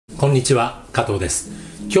こんにちは、加藤です。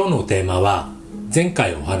今日のテーマは前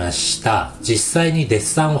回お話しした実際にデッ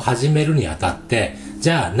サンを始めるにあたって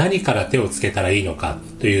じゃあ何から手をつけたらいいのか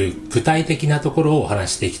という具体的なところをお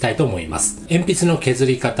話していきたいと思います。鉛筆の削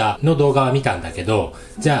り方の動画は見たんだけど、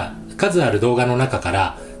じゃあ数ある動画の中か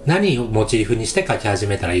ら何をモチーフにして描き始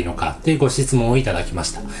めたらいいのかというご質問をいただきま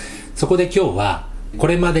した。そこで今日はこ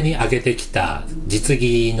れまでに上げてきた実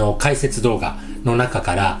技の解説動画の中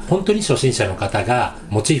から本当に初心者の方が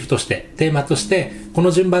モチーフとしてテーマとしてこの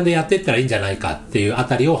順番でやっていったらいいんじゃないかっていうあ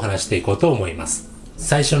たりを話していこうと思います。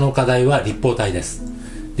最初の課題は立方体です。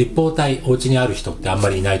立方体お家にある人ってあんま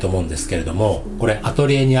りいないと思うんですけれども、これアト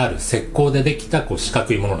リエにある石膏でできた四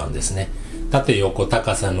角いものなんですね。縦横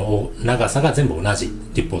高さの長さが全部同じ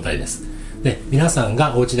立方体です。で、皆さん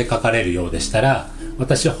がお家で描かれるようでしたら、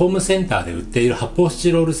私はホームセンターで売っている発泡ス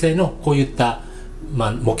チロール製のこういった、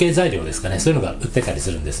模型材料ですかね、そういうのが売ってたりす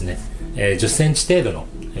るんですね。10センチ程度の、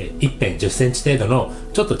一辺10センチ程度の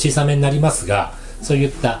ちょっと小さめになりますが、そういっ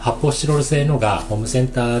た発泡スチロール製のがホームセン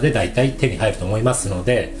ターでだいたい手に入ると思いますの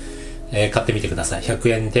で、買ってみてください。100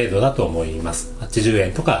円程度だと思います。80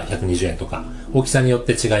円とか120円とか大きさによっ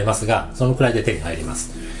て違いますが、そのくらいで手に入りま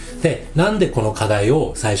す。で、なんでこの課題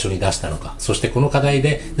を最初に出したのか、そしてこの課題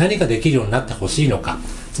で何ができるようになってほしいのか、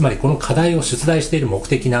つまりこの課題を出題している目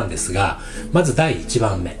的なんですが、まず第1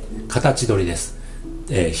番目、形取りです。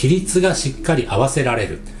比率がしっかり合わせられ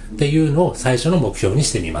るっていうのを最初の目標に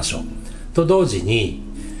してみましょう。と同時に、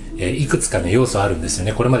いくつかね、要素あるんですよ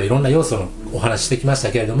ね。これまでいろんな要素のお話してきまし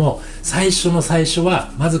たけれども、最初の最初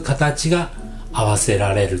は、まず形が合わせ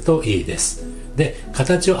られるといいです。で、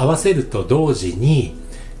形を合わせると同時に、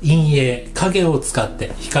陰影、影を使っ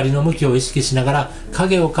て光の向きを意識しながら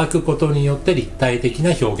影を描くことによって立体的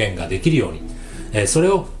な表現ができるように、それ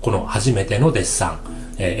をこの初めてのデッサン、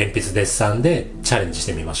鉛筆デッサンでチャレンジし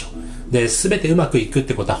てみましょう。で、全てうまくいくっ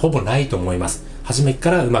てことはほぼないと思います。初めか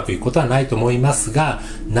らうまくいくことはないと思いますが、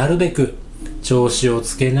なるべく調子を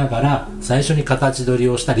つけながら最初に形取り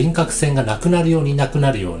をした輪郭線がなくなるように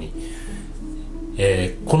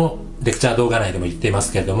このレクチャー動画内でも言っていま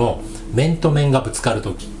すけれども、面と面がぶつかる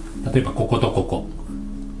とき、例えばこことここ、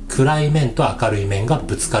暗い面と明るい面が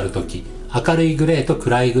ぶつかるとき、明るいグレーと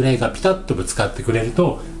暗いグレーがピタッとぶつかってくれる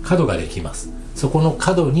と角ができます。そこの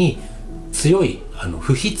角に強い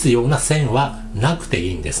不必要な線はなくてい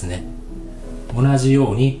いんですね。同じ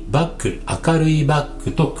ようにバック、明るいバッ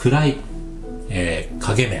クと暗い、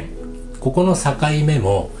影面、ここの境目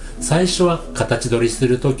も最初は形取りす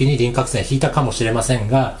るときに輪郭線引いたかもしれません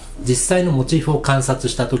が、実際のモチーフを観察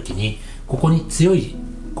したときにここに強い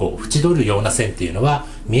縁取るような線っていうのは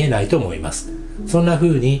見えないと思います。そんな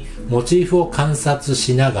風にモチーフを観察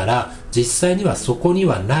しながら実際にはそこに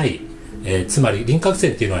はない、つまり輪郭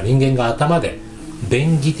線っていうのは人間が頭で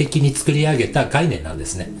便宜的に作り上げた概念なんで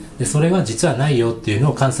すね。で、それは実はないよっていう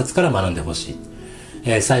のを観察から学んでほし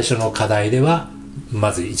い。最初の課題では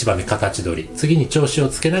まず1番目形取り、次に調子を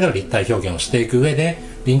つけながら立体表現をしていく上で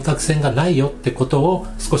輪郭線がないよってことを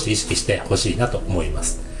少し意識してほしいなと思いま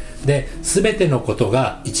す。で、全てのこと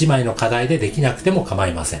が1枚の課題でできなくても構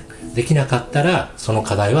いません。できなかったらその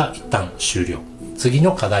課題は一旦終了。次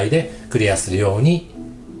の課題でクリアするように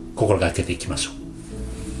心がけていきましょ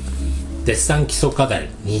う。デッサン基礎課題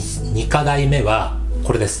 2課題目は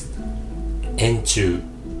これです。円柱。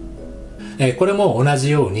これも同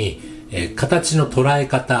じように形の捉え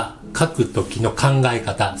方、書く時の考え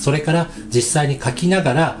方、それから実際に書きな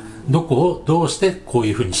がらどこをどうしてこう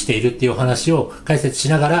いう風にしているっていう話を解説し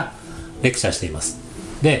ながらレクチャーしています。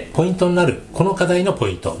で、ポイントになるこの課題のポ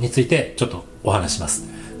イントについてちょっとお話します。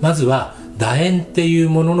まずは楕円っていう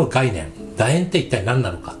ものの概念。楕円って一体何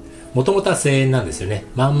なのか。もともとは正円なんですよね。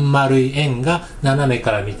まん丸い円が斜め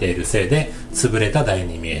から見ているせいで潰れた楕円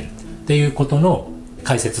に見えるっていうことの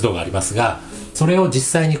解説動画ありますが、それを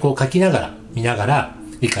実際に書きながら見ながら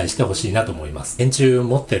理解してほしいなと思います。円柱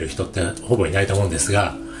持ってる人ってほぼいないと思うんです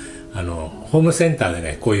が、ホームセンターで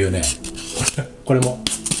ね、こういうねこれも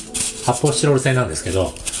発泡スチロール製なんですけど、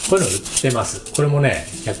こういうの売ってます。これもね、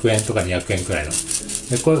100円とか200円くらいの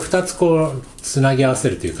で、これ2つつなぎ合わせ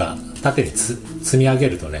るというか縦に積み上げ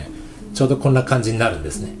るとね、ちょうどこんな感じになるんで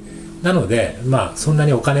すね。なのでそんな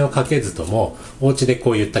にお金をかけずともお家で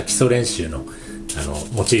こういった基礎練習の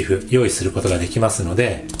モチーフ用意することができますの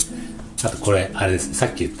で、あとこれあれですね、さ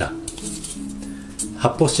っき言った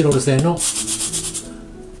発泡スチロール製の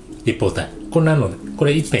立方体、こんなのこ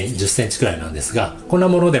れ1辺10センチくらいなんですが、こんな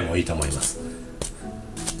ものでもいいと思います。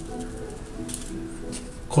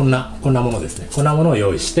こんなものですね。こんなものを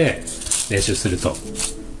用意して練習すると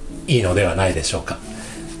いいのではないでしょうか。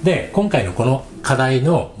で、今回のこの課題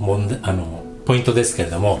のポポイントですけれ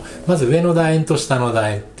ども、まず上の楕円と下の楕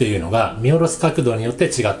円っていうのが見下ろす角度によって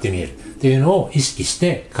違って見えるっていうのを意識し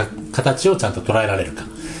て形をちゃんと捉えられるか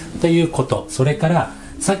っていうこと。それから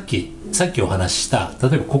さっきお話しした、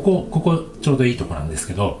例えばここちょうどいいとこなんです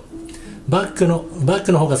けど、バックの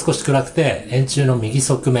方が少し暗くて円柱の右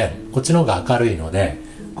側面、こっちの方が明るいので、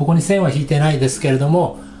ここに線は引いてないですけれど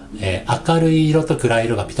も、明るい色と暗い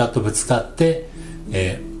色がピタッとぶつかって、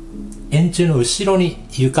円柱の後ろに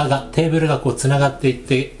テーブルがこうつながっていっ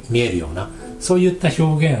て見えるような、そういった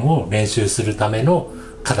表現を練習するための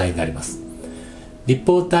課題になります。立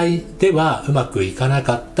方体ではうまくいかな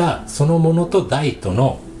かったそのものと台と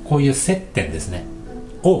のこういう接点ですね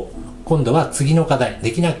を、今度は次の課題、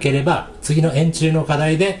できなければ次の円柱の課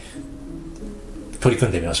題で取り組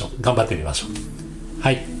んでみましょう。頑張ってみましょう。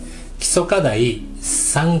はい。基礎課題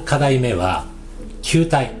3課題目は球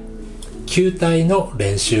体の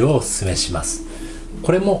練習をお勧めします。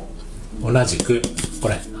これも同じく、こ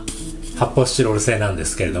れ発泡スチロール製なんで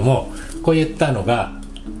すけれども、こういったのが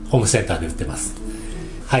ホームセンターで売ってます。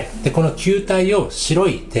はい。で、この球体を白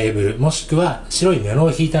いテーブルもしくは白い布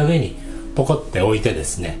を引いた上にポコって置いてで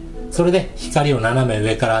すね、それで光を斜め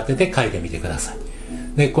上から当てて描いてみてください。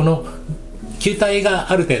で、この球体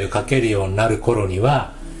がある程度描けるようになる頃に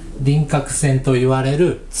は、輪郭線と言われ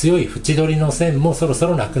る強い縁取りの線もそろそ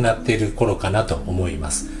ろなくなっている頃かなと思い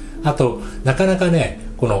ます。あと、なかなかね、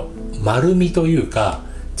この丸みというか、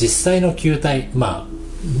実際の球体、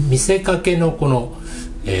見せかけのこの、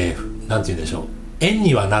なんて言うんでしょう。円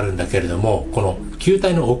にはなるんだけれども、この球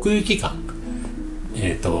体の奥行き感、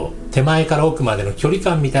手前から奥までの距離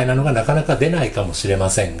感みたいなのがなかなか出ないかもしれ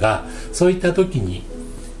ませんが、そういった時に、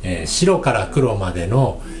白から黒まで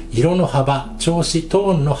の色の幅、調子、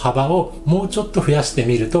トーンの幅をもうちょっと増やして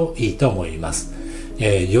みるといいと思います。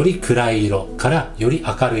より暗い色からより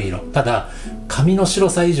明るい色。ただ、紙の白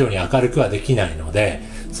さ以上に明るくはできないので、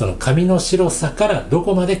その紙の白さからど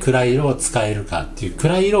こまで暗い色を使えるかっていう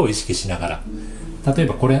暗い色を意識しながら、例え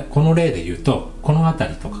ばこの例で言うと、この辺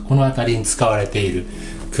りとかこの辺りに使われている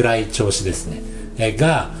暗い調子ですね。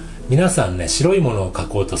が、皆さんね、白いものを描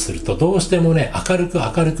こうとするとどうしてもね、明る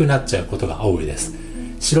くなっちゃうことが多いです。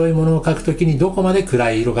白いものを描くときにどこまで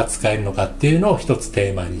暗い色が使えるのかっていうのを一つ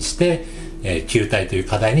テーマにして、球体という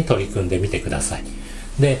課題に取り組んでみてください。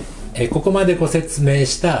で、ここまでご説明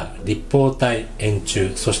した立方体、円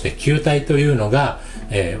柱、そして球体というのが、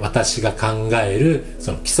私が考える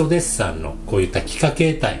その基礎デッサンのこういった幾何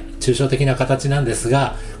形態、抽象的な形なんです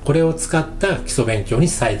が、これを使った基礎勉強に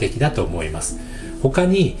最適だと思います。他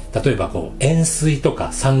に、例えば円錐とか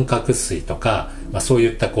三角錐とか、そう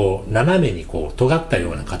いった斜めに尖った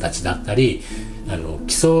ような形だったり、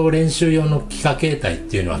基礎練習用の幾何形態っ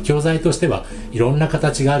ていうのは教材としてはいろんな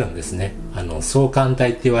形があるんですね。相関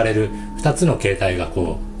体って言われる2つの形態が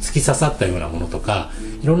突き刺さったようなものとか、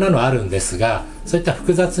いろんなのあるんですが、そういった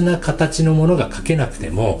複雑な形のものが描けなく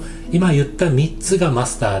ても、今言った3つがマ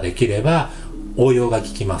スターできれば応用が効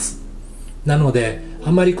きます。なので、あ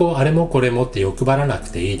んまりあれもこれもって欲張らなく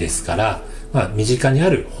ていいですから、身近にあ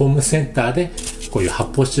るホームセンターでこういう発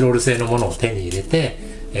泡スチロール製のものを手に入れて、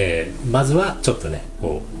まずはちょっとね、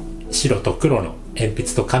白と黒の鉛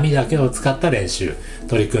筆と紙だけを使った練習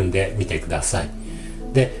取り組んでみてください。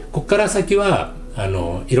で、ここから先は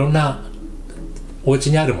いろんなお家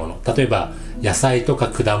にあるもの、例えば野菜とか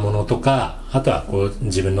果物とか、あとは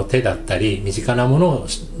自分の手だったり身近なものを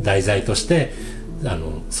題材として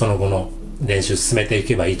その後の練習進めてい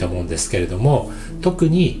けばいいと思うんですけれども、特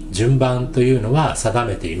に順番というのは定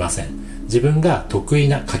めていません。自分が得意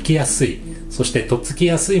な、書きやすい、そしてとっつき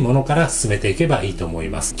やすいものから進めていけばいいと思い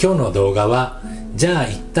ます。今日の動画は、じゃあ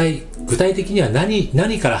一体具体的には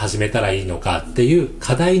何から始めたらいいのかっていう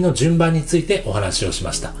課題の順番についてお話をし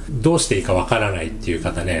ました。どうしていいかわからないっていう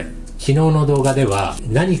方ね、昨日の動画では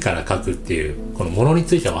何から書くっていうこのものに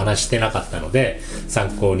ついてお話してなかったので、参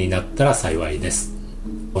考になったら幸いです。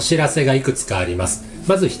お知らせがいくつかあります。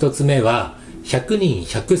まず一つ目は、100人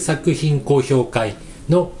100作品公表会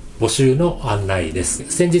の募集の案内です。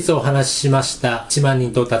先日お話ししました1万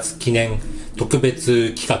人到達記念特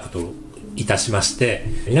別企画といたしまして、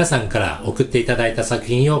皆さんから送っていただいた作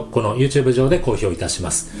品をこの YouTube 上で公表いたしま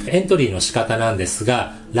す。エントリーの仕方なんです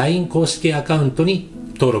が、LINE 公式アカウントに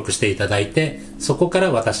登録していただいて、そこか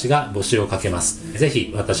ら私が募集をかけます。ぜ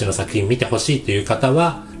ひ私の作品見てほしいという方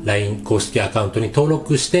は LINE 公式アカウントに登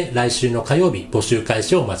録して来週の火曜日募集開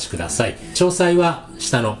始をお待ちください。詳細は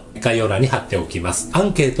下の概要欄に貼っておきます。ア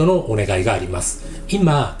ンケートのお願いがあります。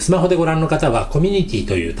今スマホでご覧の方はコミュニティ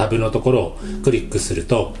というタブのところをクリックする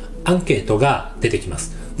とアンケートが出てきま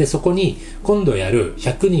す。で、そこに今度やる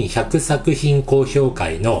100人100作品公表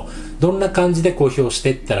会のどんな感じで公表して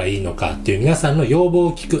いったらいいのかっていう皆さんの要望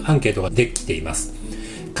を聞くアンケートができています。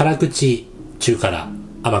辛口、中辛、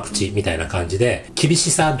甘口みたいな感じで、厳し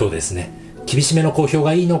さ度ですね。厳しめの公表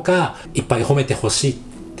がいいのか、いっぱい褒めてほしいっ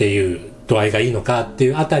ていう度合いがいいのかってい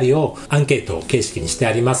うあたりをアンケート形式にして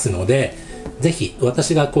ありますので、ぜひ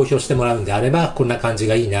私が公表してもらうんであれば、こんな感じ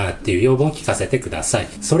がいいなっていう要望を聞かせてください。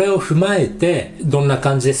それを踏まえて、どんな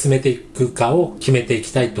感じで進めていくかを決めてい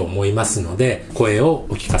きたいと思いますので、声を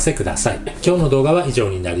お聞かせください。今日の動画は以上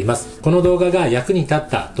になります。この動画が役に立っ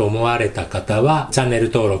たと思われた方は、チャンネ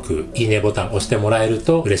ル登録、いいねボタンを押してもらえる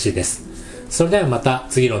と嬉しいです。それではまた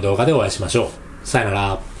次の動画でお会いしましょう。さよな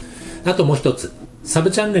ら。あともう一つ、サ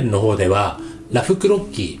ブチャンネルの方では、ラフクロ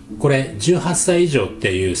ッキー、これ18歳以上っ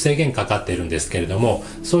ていう制限かかってるんですけれども、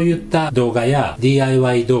そういった動画や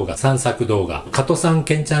DIY 動画、散策動画、加藤さん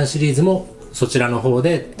けんちゃんシリーズもそちらの方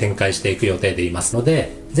で展開していく予定でいますの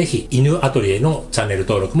で、ぜひ犬アトリエのチャンネル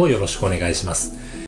登録もよろしくお願いします。